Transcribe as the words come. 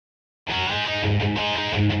Hey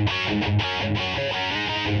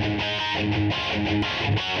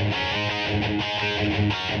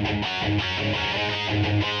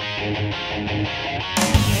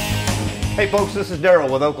folks, this is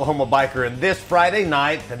Daryl with Oklahoma Biker, and this Friday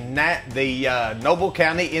night, the Noble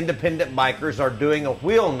County Independent Bikers are doing a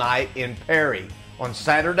wheel night in Perry. On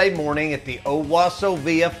Saturday morning at the Owasso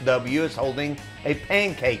VFW is holding a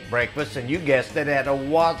pancake breakfast, and you guessed it, at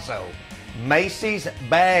Owasso. Macy's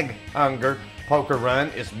Bag Hunger Poker Run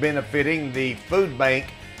is benefiting the food bank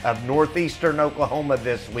of northeastern Oklahoma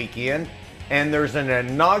this weekend. And there's an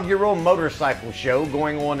inaugural motorcycle show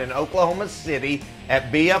going on in Oklahoma City at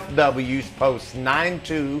BFW's Post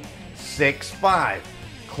 9265.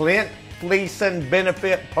 Clint Fleeson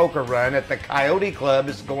Benefit Poker Run at the Coyote Club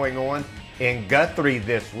is going on in Guthrie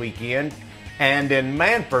this weekend. And in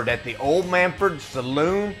Manford at the Old Manford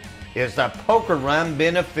Saloon is a poker run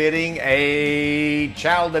benefiting a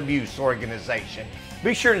child abuse organization.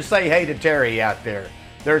 Be sure to say hey to Terry out there.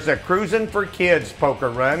 There's a Cruising for Kids poker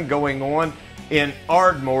run going on in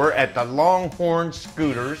Ardmore at the Longhorn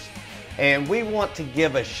Scooters. And we want to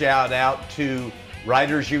give a shout out to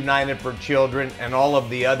Riders United for Children and all of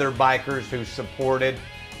the other bikers who supported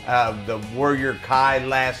the Warrior Kai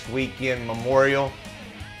last weekend memorial.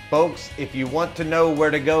 Folks, if you want to know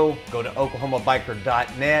where to go to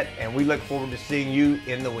oklahomabiker.net, and we look forward to seeing you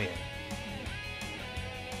in the wind.